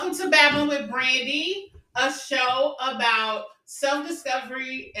to Babbling with Brandy, a show about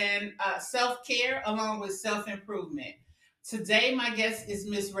self-discovery and self-care along with self-improvement. Today, my guest is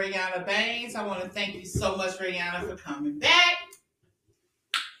Miss Rayana Baines. I want to thank you so much, Rayana, for coming back.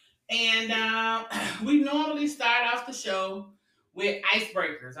 And we normally start off the show with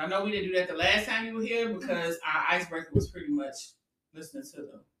icebreakers. I know we didn't do that the last time you were here because our icebreaker was pretty much listening to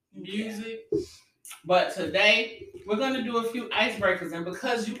the music. Yeah. But today, we're going to do a few icebreakers. And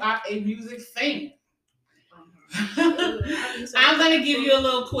because you are a music fan, I'm going to give you a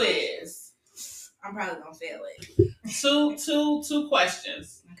little quiz. I'm probably going to fail it. Two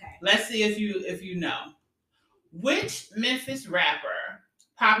questions. Okay. Let's see if you know. Which Memphis rapper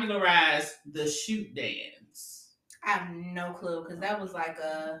popularized the shoot dance? I have no clue because that was like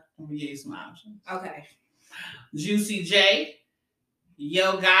a... Let me give you some options. Okay. Juicy J,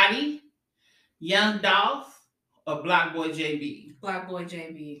 Yo Gotti, Young Dolph, or Block Boy JB? Block Boy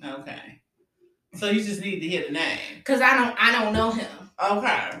JB. Okay. So you just need to hear the name. Because I don't know him.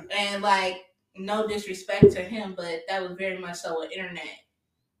 Okay. And like, no disrespect to him, but that was very much so an internet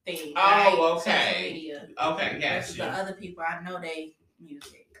thing. Oh, right? okay. Social media. Okay, gotcha. The other people, I know they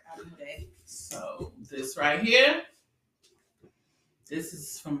music. I know they. So this right here, this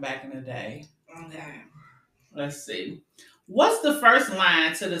is from back in the day. Okay. Let's see. What's the first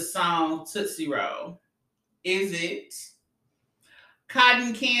line to the song Tootsie Roll? Is it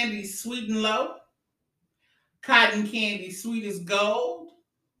cotton candy sweet and low? Cotton candy sweet as gold?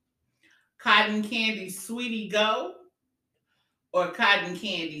 Cotton candy sweetie gold? Or cotton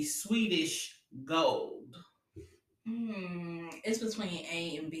candy sweetish gold? It's between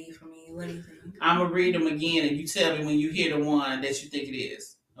A and B for me. Let me think. I'm going to read them again and you tell me when you hear the one that you think it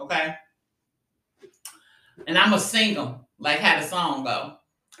is. Okay? And I'm going to sing them like how the song go.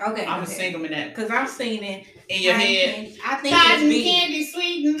 Okay. I'm going to sing them in that. Because I'm singing it in your head. Candy. I think cotton it's B. candy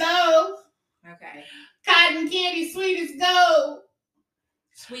sweet and low. Okay. Cotton candy sweet as gold.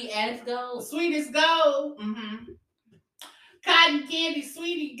 Sweet as gold? Sweet as gold. Mm-hmm. Cotton candy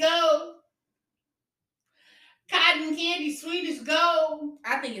sweetie gold. Cotton candy sweet as gold.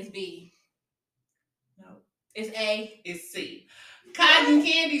 I think it's B. No. It's A. It's C. Cotton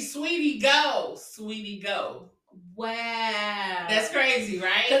candy sweetie gold. Sweetie gold. Wow. That's crazy,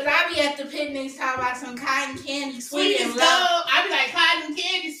 right? Because I be at the picnics talking about some cotton candy sweet as gold. I be like, cotton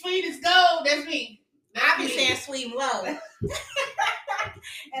candy sweet as gold. That's me. I be saying sweet and low.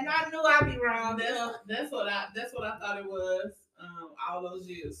 And I knew I'd be wrong. That's what I thought it was. All those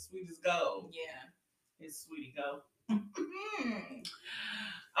years, sweet as gold. Yeah, it's sweetie gold.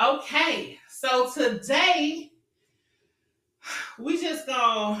 Okay, so today we just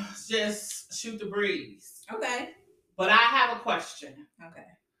gonna shoot the breeze. Okay. But I have a question. Okay.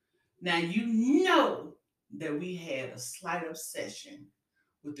 Now you know that we had a slight obsession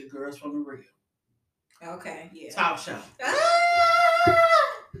with the girls from the Real. Okay, yeah. Talk show.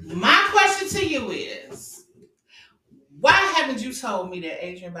 My question to you is, why haven't you told me that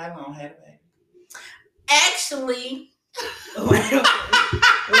Adrian Babbling had a baby? Actually, listen.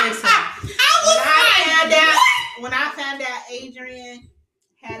 When I found out Adrian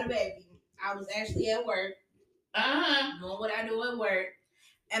had a baby, I was actually at work. Doing what I do at work.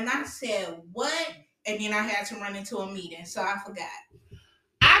 And I said, what? And then I had to run into a meeting, so I forgot.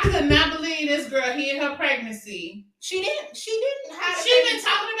 I could not believe this girl hid her pregnancy. She didn't have She been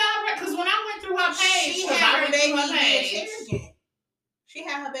talking about her because when I went through her page, she had her baby via surrogate. She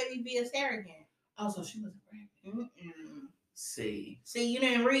had her baby via surrogate. Oh, so she wasn't pregnant. See, you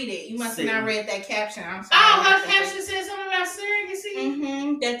didn't read it. You must have not read that caption. I'm sorry. Oh, her caption said something about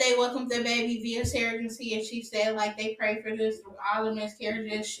surrogacy. That they welcomed their baby via surrogacy, and she said like they prayed for this through all the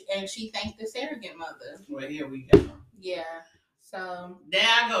miscarriages, and she thanked the surrogate mother. Well, here we go. Yeah. So there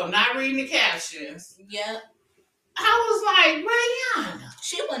I go, not reading the captions. Yep. I was like, Rayana,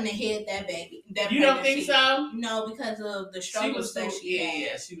 she wouldn't have hid that baby. You don't think so? No, because of the struggles that she had.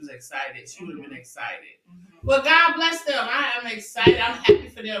 Yeah, she was excited. She would have been excited. Well, God bless them. I am excited. I'm happy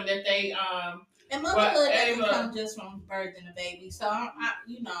for them that they and motherhood doesn't come just from birthing a baby. So I'm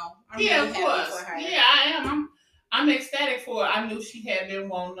really happy for her. Yeah, I am. I'm ecstatic for her. I knew she had been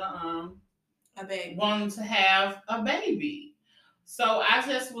wanting to have a baby. So I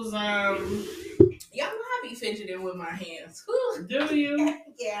just was y'all know I be fidgeting with my hands. Do you?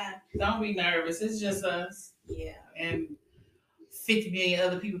 Yeah. Don't be nervous. It's just us. Yeah. And 50 million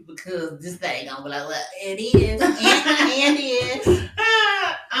other people because this thing gonna blow up. It is. and it is.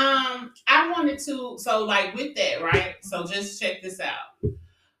 I wanted to, so like with that, right? So just check this out.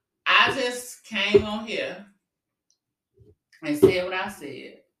 I just came on here and said what I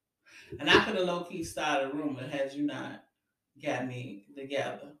said. And I could have low-key started a rumor had you not got me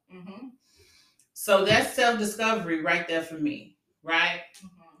together. Mm-hmm. So that's self-discovery right there for me, right?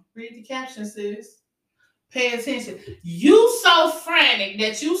 Mm-hmm. Read the caption, sis. Pay attention. You so frantic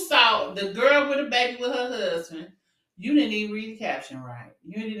that you saw the girl with a baby with her husband. You didn't even read the caption right.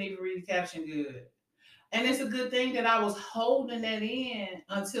 You didn't even read the caption good. And it's a good thing that I was holding that in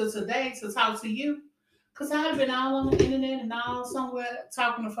until today to talk to you. Because I've been all on the internet and all somewhere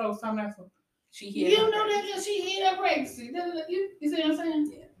talking to folks talking about you know that she hid her pregnancy. You see what I'm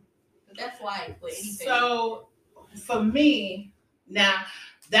saying? Yeah. But that's life with anything. So for me, now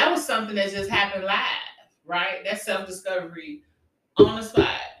that was something that just happened live, right? That's self-discovery on the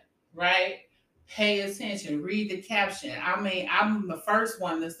spot, right? Pay attention, read the caption. I mean, I'm the first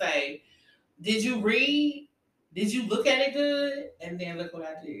one to say, did you read? Did you look at it good? And then look what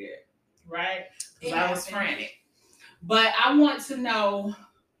I did, right? Because I was frantic. But I want to know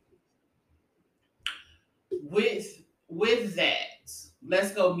with that,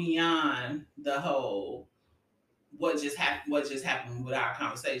 let's go beyond the whole what just happened with our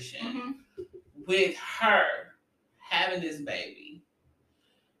conversation. Mm-hmm. With her having this baby,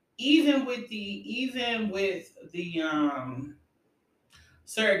 even with the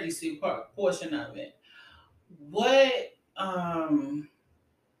surrogacy portion of it, what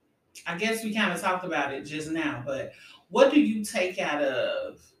I guess we kind of talked about it just now, but what do you take out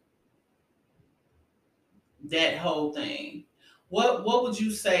of that whole thing? What would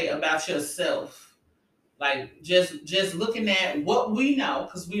you say about yourself? Like just looking at what we know,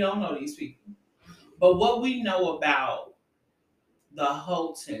 because we don't know these people, but what we know about the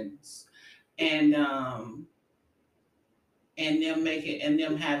Holtons and them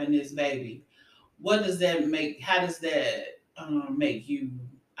having this baby. What does that make? How does that make you?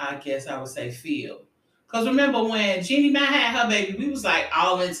 I guess I would say feel. Because remember when Jeannie Mae had her baby, we was like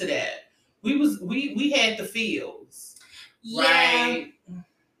all into that. We had the feels. Yeah. Right?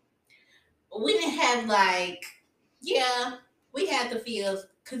 We didn't have we had the feels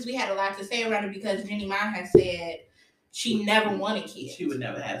because we had a lot to say around it because Jeannie Mae had said she never wanted kids. She would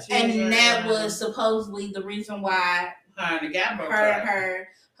never have children. And that was supposedly the reason why her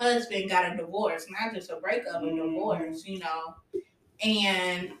husband got a divorce, not just a breakup, a divorce, you know.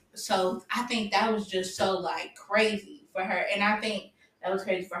 And so I think that was just so crazy for her. And I think that was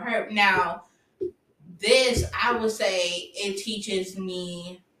crazy for her. Now, this, I would say, it teaches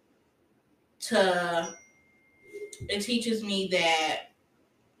me that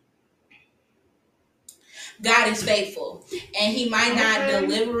God is faithful, and He might not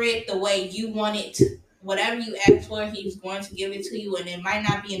deliver it the way you want it to. Whatever you ask for, He's going to give it to you, and it might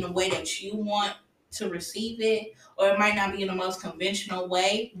not be in the way that you want to receive it, or it might not be in the most conventional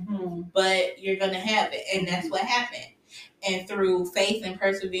way, but you're going to have it, and that's what happened. And through faith and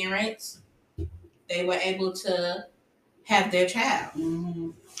perseverance, they were able to have their child. Mm-hmm.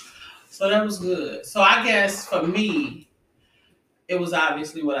 So that was good. So I guess for me, it was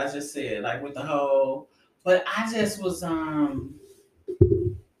obviously what I just said, with the whole. But I just was,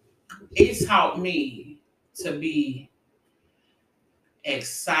 it taught me to be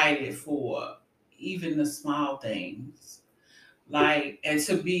excited for even the small things. And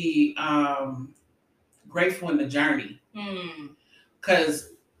to be grateful in the journey. Because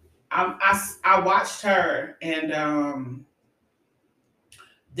I watched her and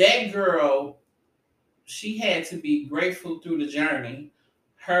that girl, she had to be grateful through the journey.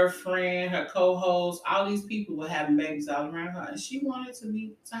 Her friend, her co-host, all these people were having babies all around her, and she wanted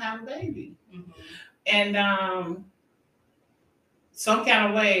to have a baby. Mm-hmm. And some kind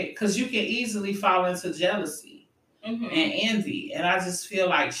of way, because you can easily fall into jealousy and envy, and I just feel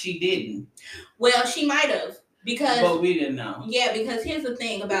like she didn't. Well, she might have, but we didn't know. Yeah, because here's the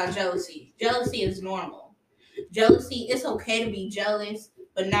thing about jealousy. Jealousy is normal. Jealousy, it's okay to be jealous,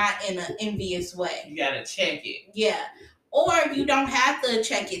 but not in an envious way. You gotta check it. Yeah. Or you don't have to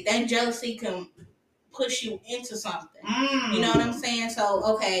check it. That jealousy can push you into something. You know what I'm saying? So,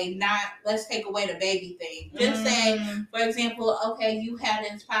 okay, let's take away the baby thing. Just say, for example, okay, you have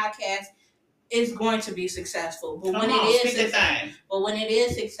this podcast, it's going to be successful. But when it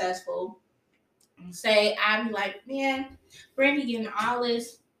is successful, say, I'd be like, man, Brandy getting all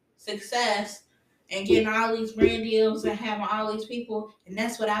this success and getting all these brand deals and having all these people, and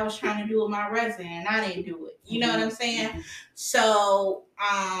that's what I was trying to do with my resume, and I didn't do it. You know what I'm saying? So,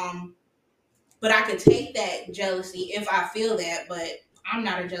 but I could take that jealousy if I feel that, but I'm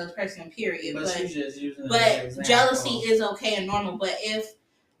not a jealous person, period. But she's just using jealousy is okay and normal. But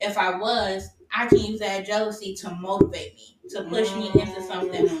if I was, I can use that jealousy to motivate me, to push me into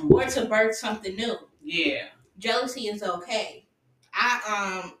something, or to birth something new. Yeah. Jealousy is okay.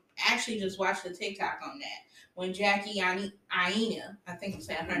 I actually just watched a TikTok on that. when Jackie Aina, I think I'm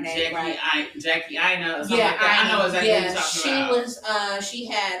saying her name right. Jackie Aina or something like that. I know exactly what you're talking about. She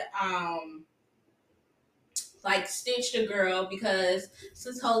had like stitched a girl because it's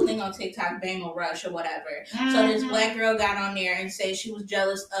this whole thing on TikTok, Bang or Rush or whatever. Mm-hmm. So this black girl got on there and said she was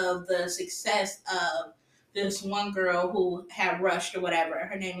jealous of the success of this one girl who had rushed or whatever.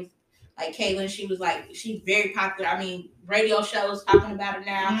 Her name is like Caitlyn. She was like, she's very popular. I mean, radio shows talking about it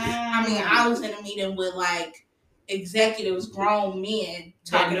now. Mm-hmm. I mean, I was in a meeting with like executives, grown men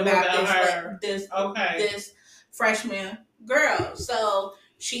talking about this freshman girl. So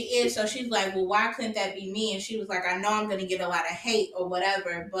she's like, well, why couldn't that be me? And she was like, I know I'm going to get a lot of hate or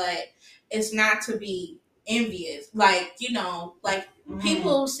whatever, but it's not to be envious. Like, you know, like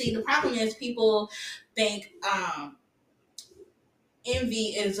people see, the problem is people think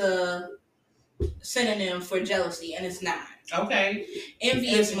envy is a synonym for jealousy, and it's not. Okay. Envy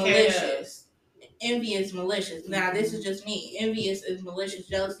is malicious. Envy is malicious. Now, this is just me. Envy is malicious.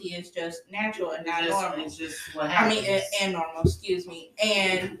 Jealousy is just natural and not normal. It's just what happens. I mean, and normal, excuse me.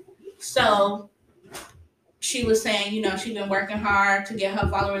 And so she was saying, you know, she's been working hard to get her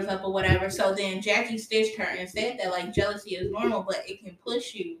followers up or whatever. So then Jackie stitched her and said that, like, jealousy is normal, but it can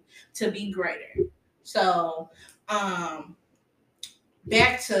push you to be greater. So,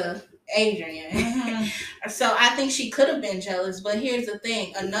 back to Adrian. Mm-hmm. So I think she could have been jealous, but here's the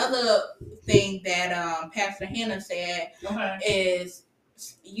thing. Another thing that Pastor Hannah said is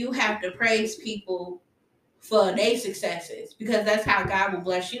you have to praise people for their successes because that's how God will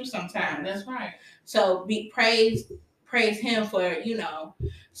bless you sometimes. That's right. So praise him for, you know.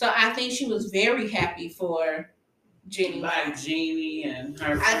 So I think she was very happy for Jenny. Like Jeannie and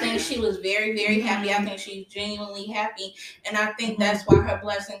her friend. I think she was very, very happy. I think she's genuinely happy. And I think that's why her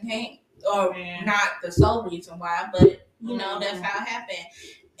blessing came. Or not the sole reason why, but you know, that's how it happened.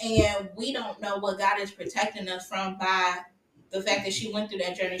 And we don't know what God is protecting us from by the fact that she went through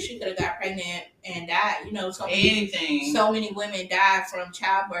that journey. She could have got pregnant and died. You know, so many women died from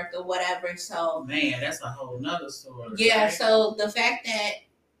childbirth or whatever. So man, that's a whole nother story. Yeah. Right? So the fact that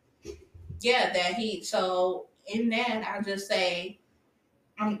so in that, I just say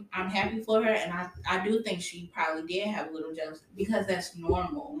I'm happy for her, and I do think she probably did have a little jealousy because that's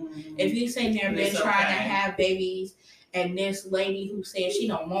normal. Mm-hmm. If you sitting there been trying to have babies, and this lady who said she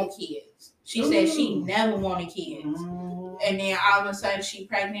don't want kids, she said she never wanted kids, and then all of a sudden she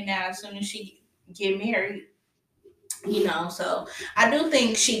pregnant now as soon as she get married. You know, so I do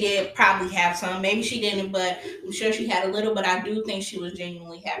think she did probably have some. Maybe she didn't, but I'm sure she had a little. But I do think she was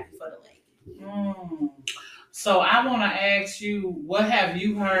genuinely happy for the lady. Mm. So I want to ask you, what have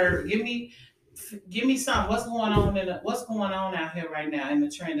you heard? Give me some. What's going on out here right now in the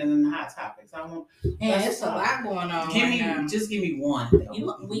trend and in the hot topics? I want. Yeah, it's a lot going on. Just give me one.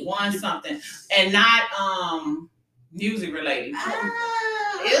 One something, and not music related.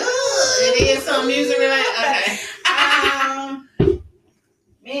 It is some music related. Okay.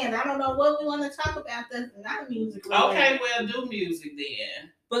 Man, I don't know what we want to talk about that's not music related. Okay, well, do music then.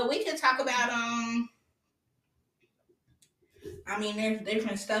 But we can talk about I mean, there's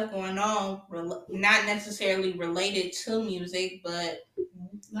different stuff going on, not necessarily related to music, but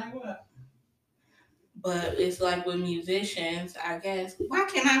like what? But it's like with musicians, I guess. Why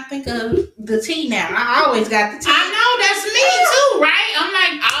can't I think of the tea now? I always got the tea. I know, that's me too, right? I'm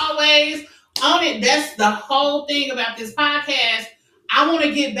like always on it. That's the whole thing about this podcast. I want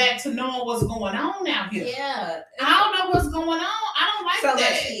to get back to knowing what's going on out here. Yeah. I don't know what's going on. I don't like that. So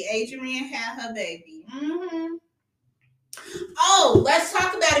let's see. Adrian had her baby. Mm-hmm. Oh, let's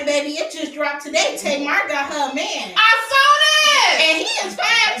talk about it, baby. It just dropped today. Tamar got her a man. I saw that. And he is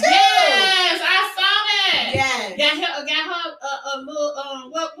fine too. Yes, I saw that. Yes. Got her a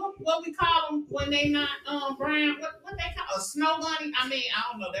little what we call them when they not brown. What they call a snow bunny? I mean,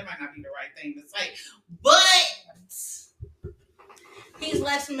 I don't know. That might not be the right thing to say, but he's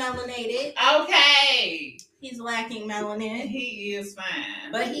less melanated. Okay. He's lacking melanin. He is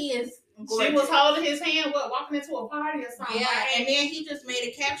fine, but he is. Gorgeous. She was holding his hand, walking into a party or something. Yeah, right? And then he just made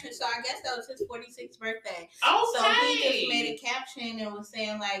a caption. So I guess that was his 46th birthday. Okay. So he just made a caption and was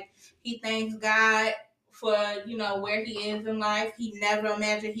saying like he thanks God for, you know, where he is in life. He never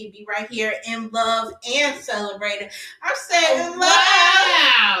imagined he'd be right here in love and celebrating. I'm saying,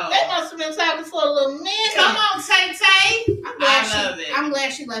 wow. They must have been talking for a little minute. Come on, Tay. I love it. I'm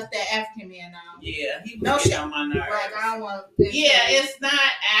glad she left that African man out. Yeah, he was getting on my nerves. Like, I don't want it's not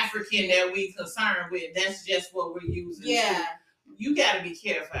African that we concerned with. That's just what we're using. Yeah. You got to be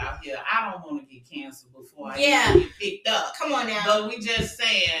careful out here. I don't want to get canceled before I get picked up. Come on now. But we just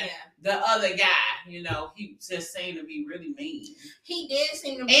saying the other guy, he just seemed to be really mean. He did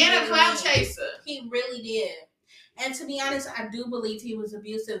seem to be and really a clout chaser. He really did. And to be honest, I do believe he was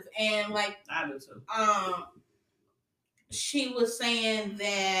abusive. And like, I do too. She was saying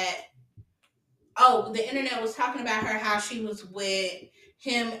that, the internet was talking about her, how she was with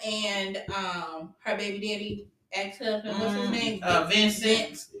him and her baby daddy, ex-husband, what's his name?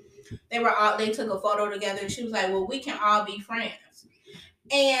 Vincent. They took a photo together, and she was like, well, we can all be friends.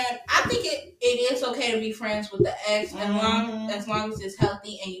 And I think it is okay to be friends with the ex as long as it's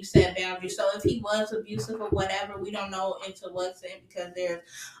healthy and you set boundaries. So if he was abusive or whatever, we don't know into what sense, because there's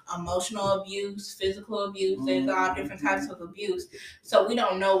emotional abuse, physical abuse, there's all different types of abuse. So we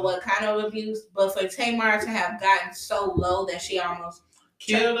don't know what kind of abuse. But for Tamar to have gotten so low that she almost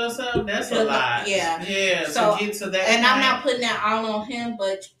killed herself, that's a lot. Yeah. So to get to that, and I'm not putting that all on him,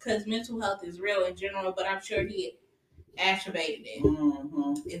 but because mental health is real in general. But I'm sure he aggravated it.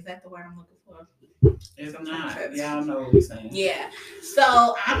 Is that the word I'm looking for? If not, y'all know what we're saying. Yeah.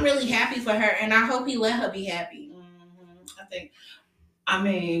 So I'm really happy for her, and I hope he let her be happy.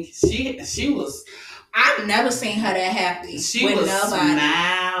 She was. I've never seen her that happy. She was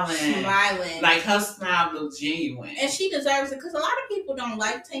smiling. Like, her smile looked genuine. And she deserves it, because a lot of people don't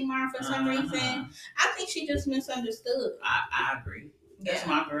like Tamar for some reason. I think she just misunderstood. I agree. That's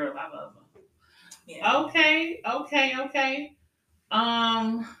my girl. I love her. Yeah. Okay.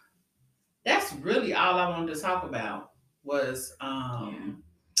 That's really all I wanted to talk about was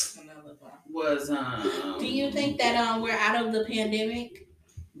Do you think that we're out of the pandemic?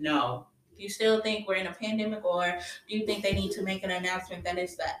 No. Do you still think we're in a pandemic, or do you think they need to make an announcement that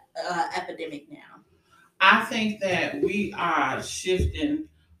it's the epidemic now? I think that we are shifting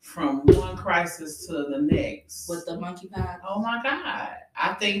from one crisis to the next. With the monkeypox? Oh my God.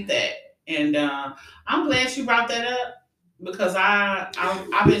 I think that. And I'm glad you brought that up, because I've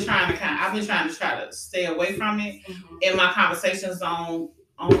been trying to stay away from it in my conversations on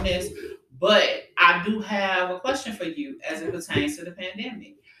this. But I do have a question for you as it pertains to the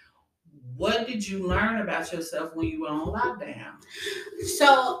pandemic. What did you learn about yourself when you were on lockdown?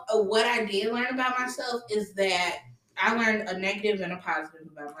 So what I did learn about myself is that I learned a negative and a positive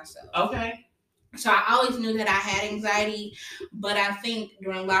about myself. Okay. So I always knew that I had anxiety, but I think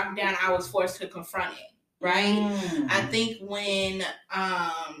during lockdown I was forced to confront it. Right? I think when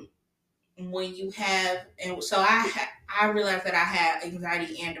you have, and so I realized that I had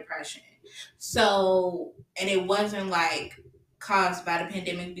anxiety and depression. So, and it wasn't like caused by the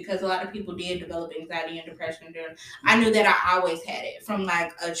pandemic, because a lot of people did develop anxiety and depression during. I knew that I always had it from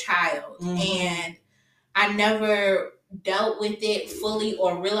like a child, and I never dealt with it fully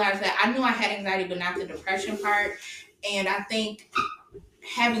or realized that. I knew I had anxiety, but not the depression part. And I think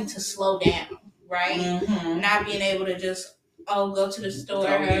having to slow down, right? Not being able to just go to the store,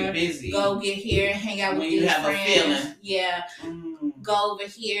 go get here, hang out with these friends. Yeah. Go over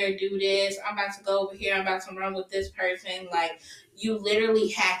here, do this. I'm about to go over here. I'm about to run with this person. Like, you literally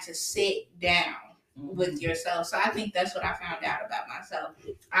had to sit down with yourself. So I think that's what I found out about myself.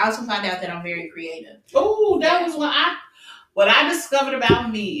 I also found out that I'm very creative. Oh, that was what I discovered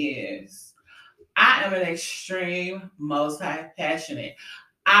about me is I am an extreme, multi-passionate.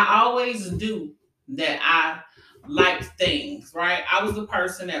 I always do that. I like things, right? I was the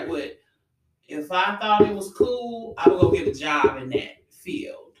person that would, if I thought it was cool, I would go get a job in that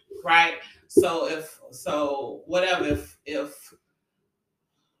field, right? So if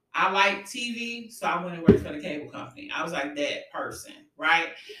I like TV, so I went and worked for the cable company. I was like that person, right?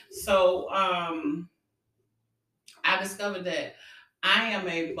 So I discovered that I am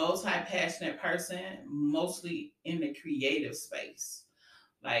a multi-passionate person, mostly in the creative space.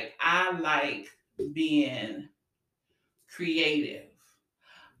 Like, I like being creative.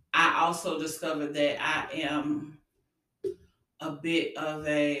 I also discovered that I am a bit of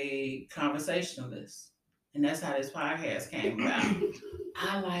a conversationalist. And that's how this podcast came about.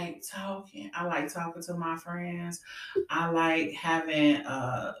 I like talking. I like talking to my friends. I like having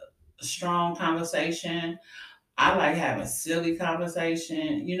a strong conversation. I like having silly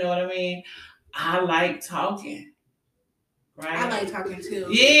conversation. You know what I mean? I like talking. Right? I like talking too.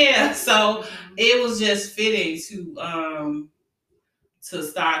 Yeah. So it was just fitting to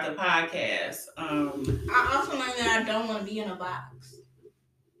start the podcast. I also learned that I don't want to be in a box.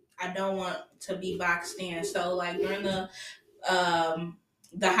 I don't want to be boxed in. So like during the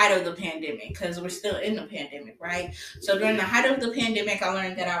height of the pandemic, because we're still in the pandemic, right? So during the height of the pandemic, I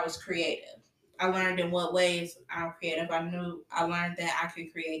learned that I was creative. I learned in what ways I'm creative. I learned that I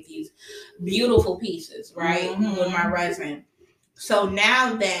could create these beautiful pieces, right, with my resin. So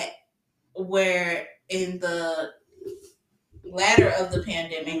now that we're in the latter of the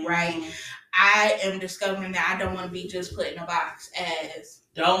pandemic, right? I am discovering that I don't want to be just put in a box as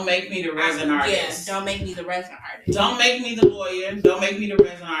don't make me the resin artist. Yeah, don't make me the resin artist. Don't make me the lawyer. Don't make me the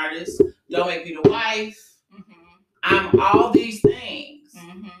resin artist. Don't make me the wife. I'm all these things.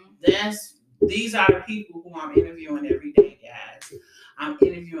 These are the people who I'm interviewing every day, guys. I'm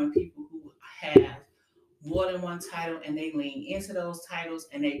interviewing people who have more than one title and they lean into those titles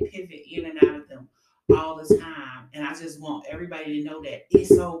and they pivot in and out of them all the time. And I just want everybody to know that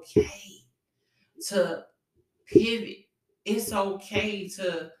it's okay to pivot. It's okay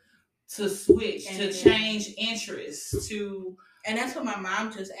to switch, to change interests, to... And that's what my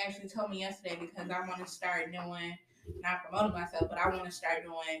mom just actually told me yesterday, because I want to start doing, not promoting myself, but I want to start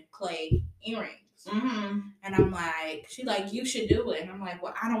doing clay earrings. And I'm like, she's like, you should do it. And I'm like,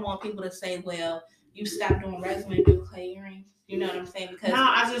 well, I don't want people to say, well, you stop doing resin and do clay earrings. You know what I'm saying? Because no,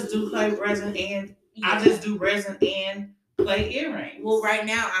 I just do clay resin and I just do resin and clay earrings. Well, right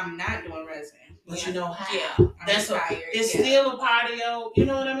now I'm not doing resin. But you know how? Yeah, that's it's still a part of your, you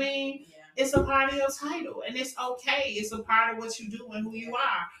know what I mean? Yeah. It's a part of your title, and it's okay. It's a part of what you do and who you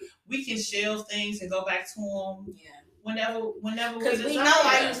are. We can shelve things and go back to them. Yeah. Whenever because we know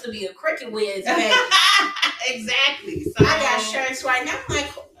I used to be a cricket whiz. Exactly. So I got shirts right now. I'm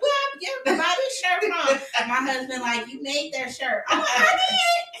like, where you buy this shirt from? My husband like, you made that shirt. I'm like, I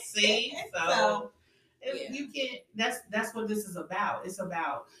did. See, so you can. That's what this is about. It's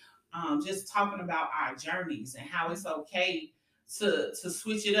about just talking about our journeys and how it's okay to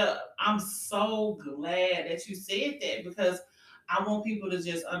switch it up. I'm so glad that you said that, because I want people to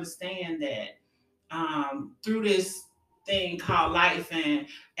just understand that through this thing called life, and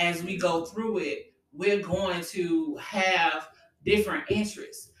as we go through it, we're going to have different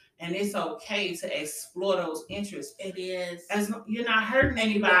interests. And it's okay to explore those interests. It is. As you're not hurting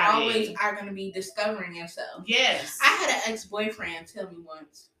anybody. You always are going to be discovering yourself. Yes. I had an ex-boyfriend tell me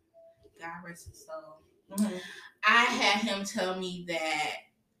once, God rest his soul. I had him tell me that,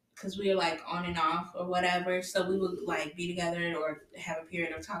 because we were like on and off or whatever, so we would like be together or have a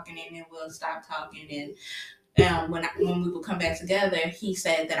period of talking, and then we'll stop talking, and when we would come back together, he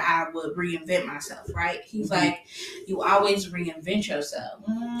said that I would reinvent myself, right? He's like, you always reinvent yourself.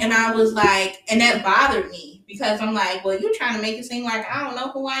 And I was like, and that bothered me, because I'm like, well, you're trying to make it seem like I don't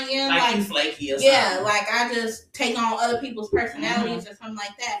know who I am. Like you flaky or something. Yeah, like I just take on other people's personalities or something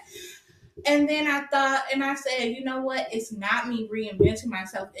like that. And then I thought, and I said, you know what? It's not me reinventing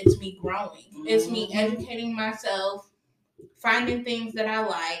myself. It's me growing. It's me educating myself, finding things that I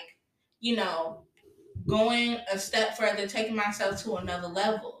like, you know, going a step further, taking myself to another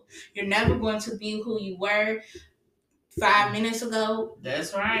level. You're never going to be who you were 5 minutes ago.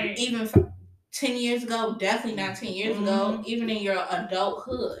 That's right. Even 10 years ago, definitely not 10 years ago, even in your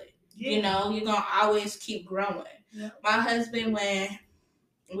adulthood. Yeah. You know, you're going to always keep growing. Yeah. My husband, when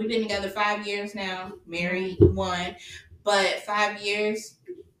we've been together 5 years now, married 1, but 5 years,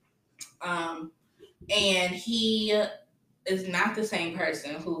 and he is not the same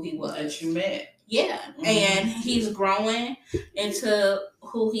person who he was. That you met. Yeah, and he's growing into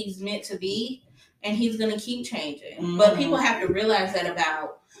who he's meant to be, and he's going to keep changing. But people have to realize that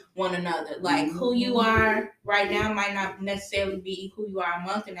about one another. Like, who you are right now might not necessarily be who you are a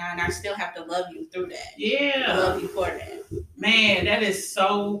month from now, and I still have to love you through that. Yeah. I love you for that. Man, that is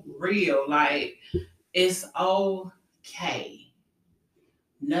so real. Like, it's okay.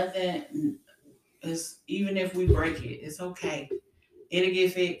 Nothing is, even if we break it, it's okay. It'll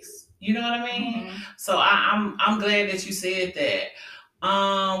get fixed. You know what I mean? So I'm glad that you said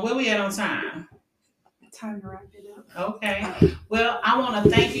that. Where we at on time? Time to wrap it up. Okay. Well, I want to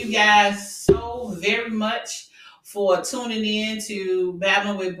thank you guys so very much for tuning in to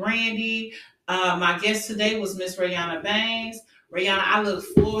Babbling with Brandy. My guest today was Miss Rayana Bangs. Rayana, I look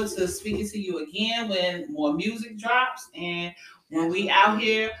forward to speaking to you again when more music drops, and when we out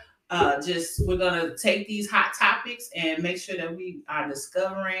here. We're gonna take these hot topics and make sure that we are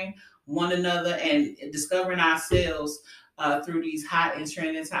discovering one another and discovering ourselves through these hot and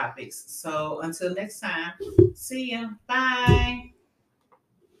trending topics. So until next time, see ya. Bye.